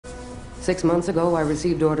6 months ago, I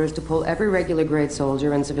received orders to pull every regular grade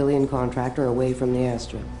soldier and civilian contractor away from the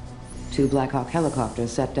airstrip. 2 Black Hawk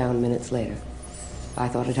helicopters set down minutes later. I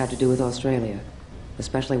thought it had to do with Australia,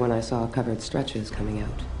 especially when I saw covered stretchers coming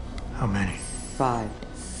out. How many? 5.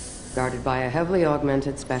 Guarded by a heavily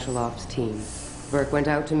augmented special ops team. Burke went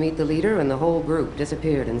out to meet the leader, and the whole group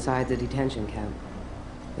disappeared inside the detention camp.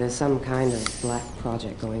 There's some kind of black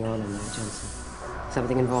project going on in there, Jensen.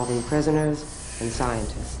 Something involving prisoners and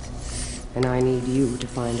scientists. And I need you to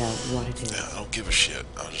find out what it is. Yeah, I don't give a shit.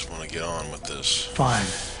 I just want to get on with this. Fine.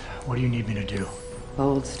 What do you need me to do?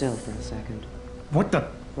 Hold still for a second. What the?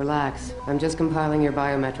 Relax. I'm just compiling your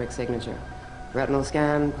biometric signature. Retinal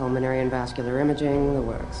scan, pulmonary and vascular imaging, the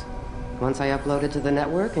works. Once I upload it to the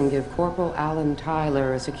network and give Corporal Alan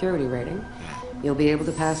Tyler a security rating, you'll be able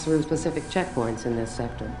to pass through specific checkpoints in this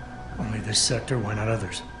sector. Only this sector? Why not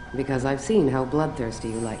others? Because I've seen how bloodthirsty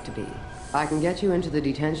you like to be. I can get you into the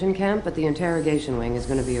detention camp, but the interrogation wing is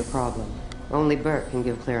going to be a problem. Only Burke can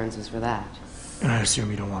give clearances for that. And I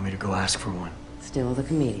assume you don't want me to go ask for one. Still the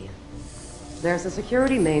comedian. There's a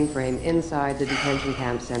security mainframe inside the detention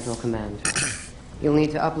camp's central command. You'll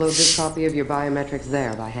need to upload this copy of your biometrics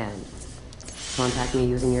there by hand. Contact me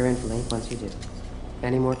using your infolink once you do.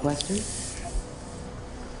 Any more questions?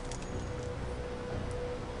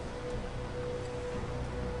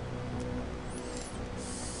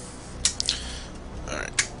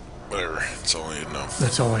 Alright, whatever. That's all I need to know.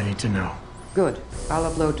 That's all I need to know. Good. I'll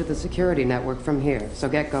upload to the security network from here, so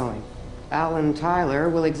get going. Alan Tyler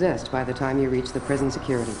will exist by the time you reach the prison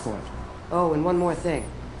security court. Oh, and one more thing.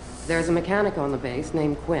 There's a mechanic on the base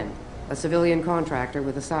named Quinn, a civilian contractor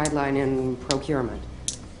with a sideline in procurement.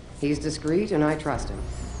 He's discreet and I trust him.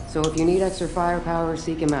 So if you need extra firepower,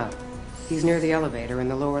 seek him out. He's near the elevator in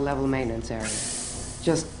the lower level maintenance area.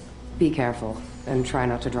 Just be careful and try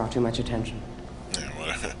not to draw too much attention. Yeah,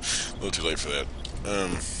 whatever. A little too late for that.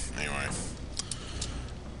 Anyway.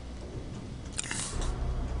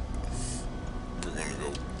 We're gonna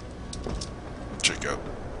go check out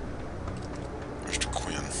Mr.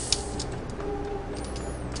 Quinn.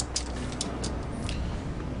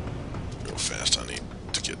 Real fast, I need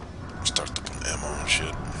to start to put ammo and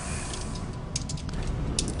shit.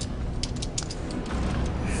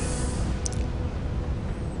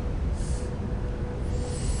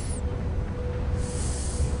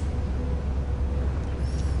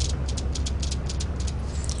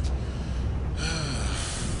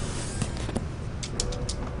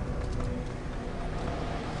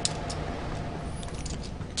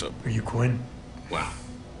 Are you Quinn? Well,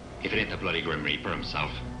 if it ain't the bloody Grim Reaper himself.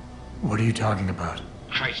 What are you talking about?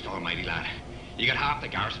 Christ almighty, lad. You got half the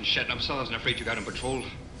garrison shitting themselves and afraid you got on patrol.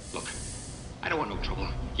 Look, I don't want no trouble.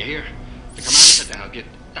 You hear? The commander said to help you.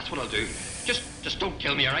 That's what I'll do. Just don't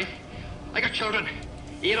kill me, all right? I got children.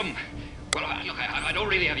 8 of them. Well, look, I don't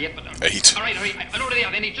really have 8, but... 8? All right. I don't really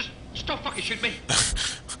have any. Just don't fucking shoot me.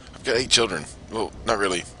 I've got 8 children. Well, not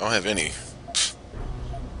really. I don't have any.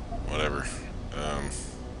 Whatever.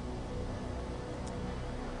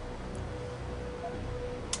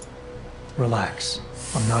 Relax.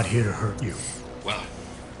 I'm not here to hurt you. Well,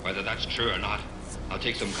 whether that's true or not, I'll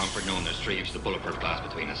take some comfort knowing there's 3 inches of bulletproof glass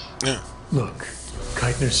between us. Yeah. Look,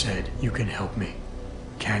 Keitner said you can help me.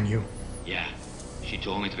 Can you? Yeah. She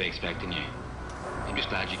told me to be expecting you. I'm just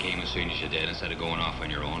glad you came as soon as you did instead of going off on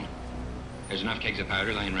your own. There's enough kegs of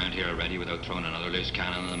powder lying around here already without throwing another loose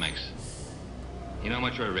cannon in the mix. You know how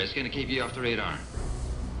much we're risking to keep you off the radar?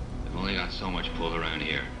 We've only got so much pull around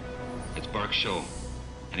here. It's Burke's show,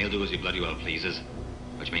 and he'll do as he bloody well pleases,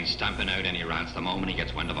 which means stamping out any rats the moment he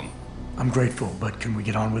gets wind of them. I'm grateful, but can we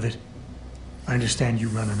get on with it? I understand you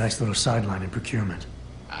run a nice little sideline in procurement.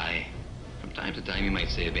 Aye. From time to time you might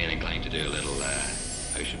say being inclined to do a little,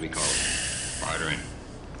 how should we call it? Bartering.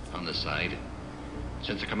 On the side.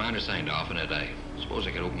 Since the commander signed off on it, I suppose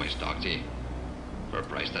I could open my stock to you. For a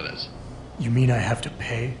price, that is. You mean I have to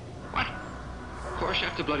pay? What? Of course you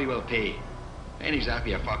have to bloody well pay. I ain't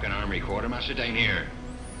exactly a fucking armory quartermaster down here.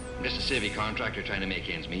 I'm just a civvy contractor trying to make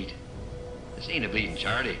ends meet. This ain't a bleeding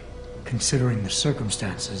charity. Considering the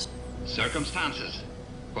circumstances. Circumstances?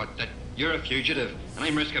 What, that you're a fugitive and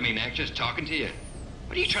I'm risking my neck just talking to you?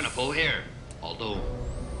 What are you trying to pull here? Although,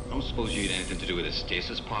 I don't suppose you had anything to do with the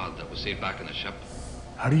stasis pod that was saved back in the ship.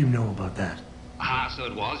 How do you know about that? Ah, so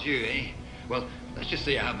it was you, eh? Well, let's just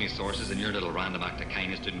say I have my sources and your little random act of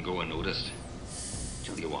kindness didn't go unnoticed.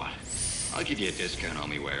 Tell you what, I'll give you a discount on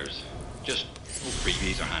me wares. Just no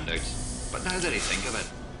freebies or handouts. But now that I think of it,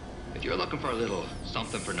 if you're looking for a little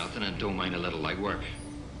something for nothing and don't mind a little legwork,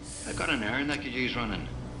 I've got an errand that could use running.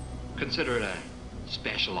 Consider it a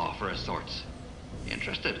special offer of sorts.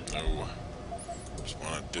 Interested? No. Just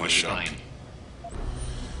wanna do What the do you shop. find?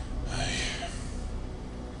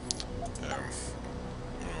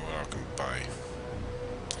 What I can buy.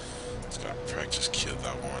 It's got a practice kit,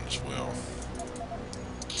 that one as well.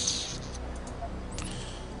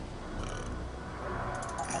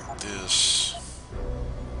 And this.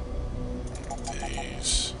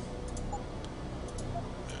 These.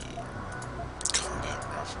 Combat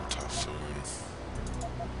rifle typhoon.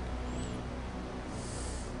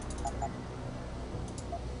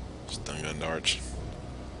 Stun gun darts.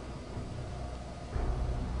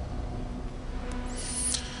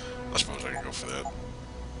 I suppose I can go for that.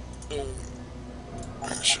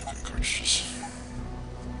 And shotgun cartridges.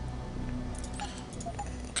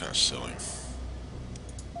 Kind of silly.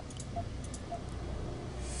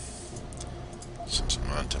 Some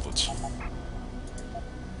mine templates.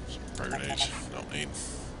 Some frag grenades. Don't need.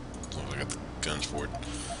 As long as I got the guns for it.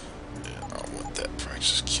 And I want that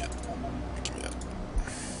practice kit. Give me that.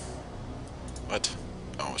 What?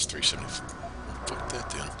 Oh, it's 370. Fuck that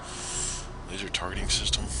then. Laser targeting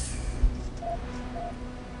system.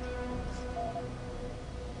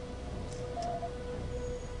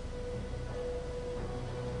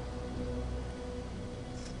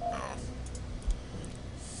 Oh.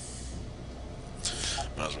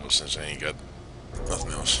 Might as well, since I ain't got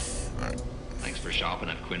nothing else. Alright. Thanks for shopping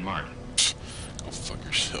at Quinn Mart. Go fuck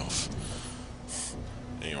yourself.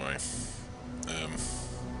 Anyway.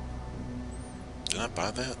 Did I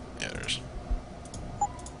buy that? Yeah, there's.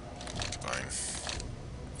 Fine.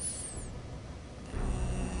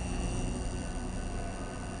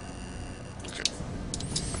 Okay.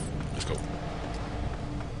 Let's go.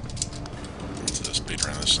 Let's speed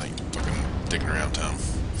around this thing. Fucking digging around town.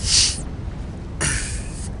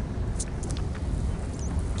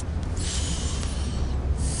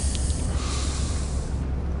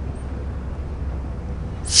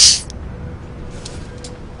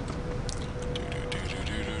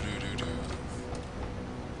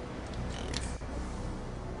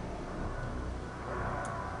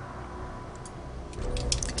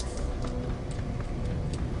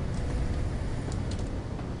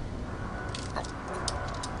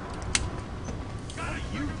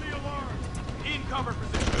 Cover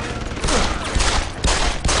position.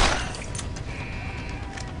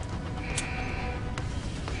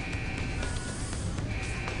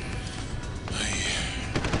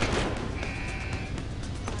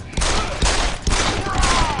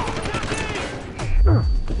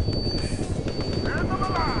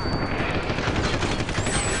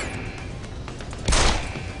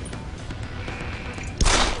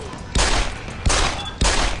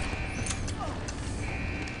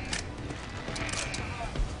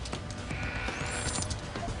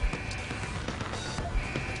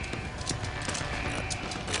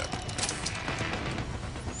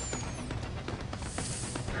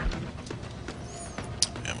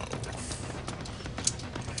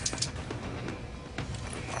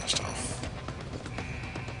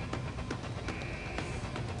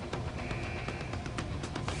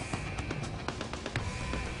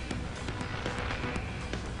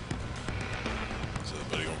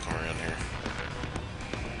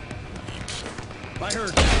 I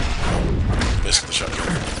heard. Missed the shotgun.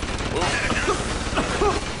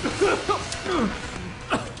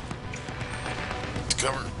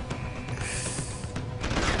 Cover.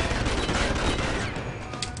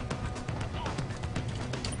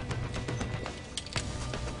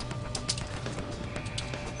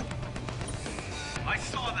 I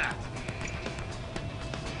saw that.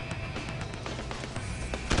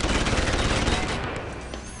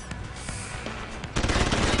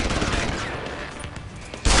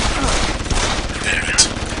 Damn it.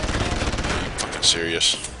 Fucking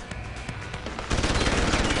serious.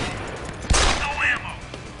 No ammo.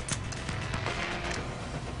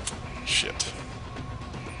 Shit.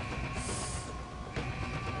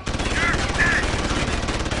 You're dead.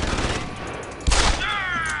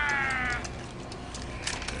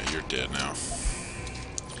 Yeah, you're dead now.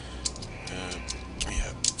 Give me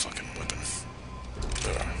that fucking weapon.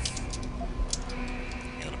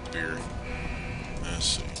 Got a beer. Let's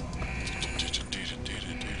see.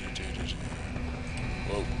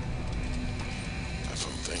 Whoa. That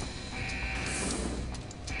phone thing.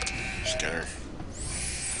 Scanner.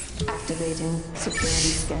 Activating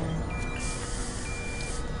security scan.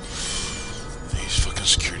 These fucking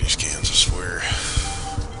security scans, I swear.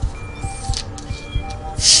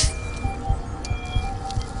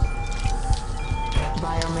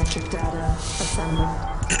 Biometric data assembled.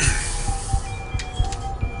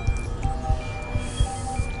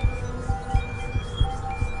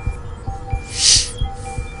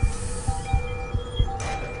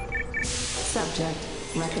 Subject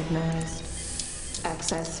recognized.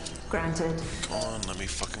 Access granted. Come on, let me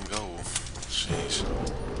fucking go. Jeez.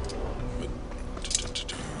 But,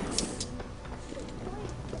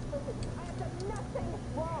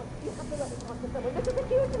 This is a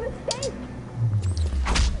huge mistake!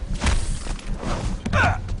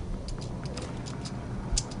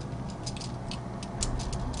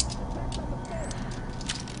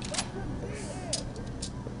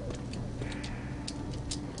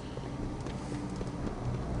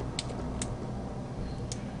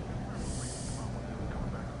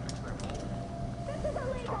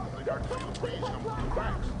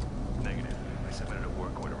 Negative. I submitted a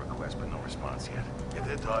work order request, but no response yet. If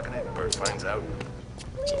they're talking it, Bert finds out.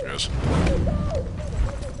 so guys.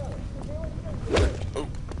 Oh.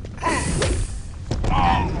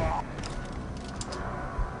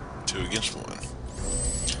 2 against 1.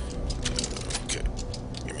 Okay.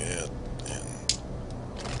 Give me that. And...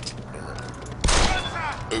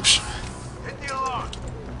 Oops. Hit the alarm.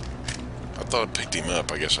 I thought I picked him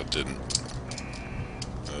up. I guess I didn't.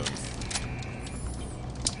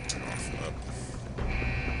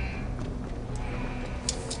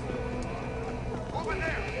 Over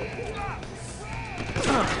there.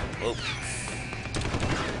 Stop. Oh.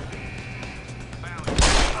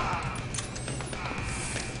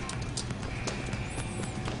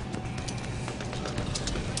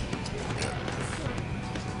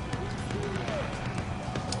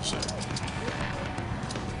 So.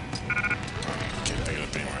 Can't pick it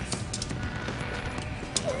up anyway.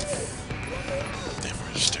 Damn,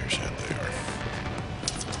 where the stairs at? They are.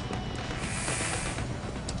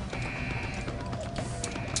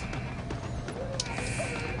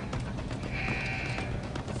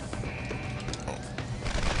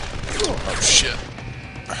 Oh shit.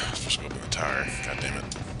 I was supposed to open the tire. God damn it.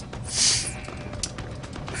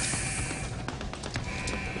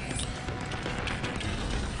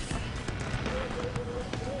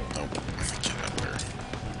 Oh, get up there.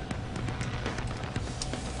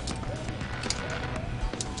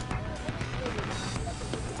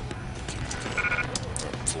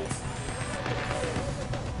 Oh, full.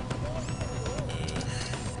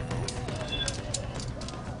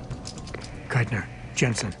 Keitner,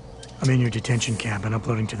 Jensen, I'm in your detention camp and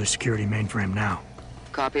uploading to the security mainframe now.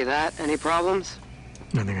 Copy that. Any problems?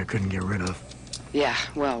 Nothing I couldn't get rid of. Yeah,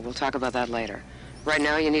 well, we'll talk about that later. Right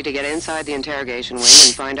now, you need to get inside the interrogation wing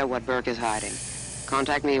and find out what Burke is hiding.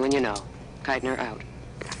 Contact me when you know. Keitner out.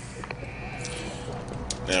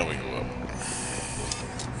 Now we go up.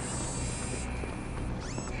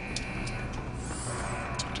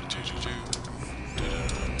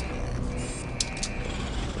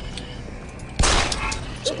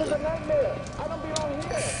 This is a nightmare! I don't belong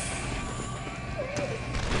here!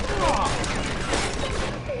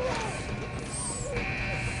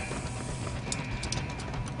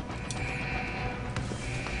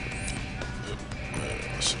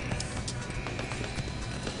 Let's see.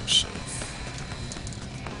 So,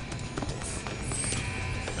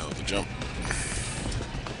 hell of a jump.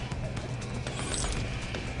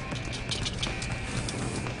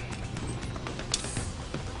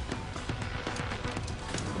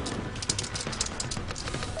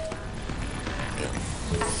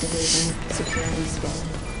 Activating security scan.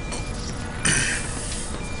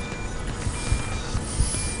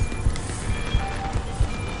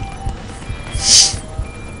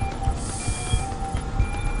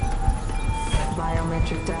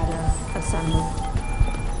 Biometric data assembled.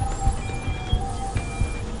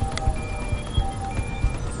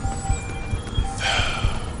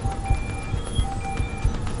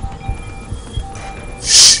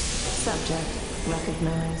 Subject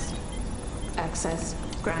recognized. Access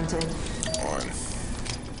granted. On.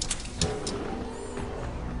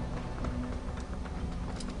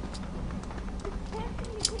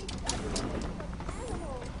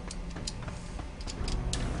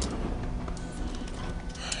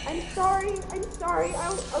 I'm sorry.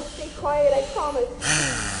 I'll stay quiet, I promise.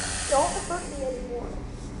 Don't hurt me anymore.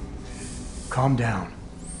 Calm down.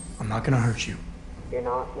 I'm not gonna hurt you. You're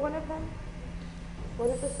not one of them? One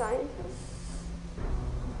of the scientists?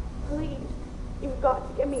 Please, you've got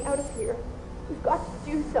to get me out of here. You've got to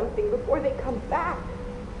do something before they come back.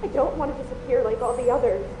 I don't want to disappear like all the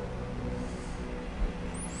others.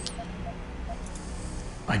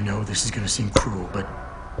 I know this is gonna seem cruel, but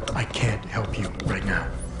I can't help you right now.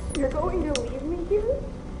 You're going to leave me here?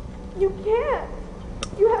 You can't.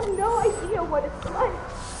 You have no idea what it's like.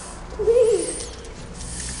 Please.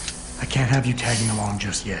 I can't have you tagging along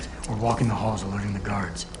just yet, or walking the halls alerting the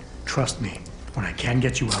guards. Trust me, when I can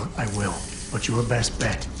get you out, I will. But your best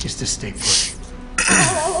bet is to stay put.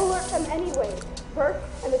 I'll alert them anyway. Burke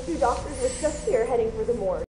and the 2 doctors were just here heading for the morgue.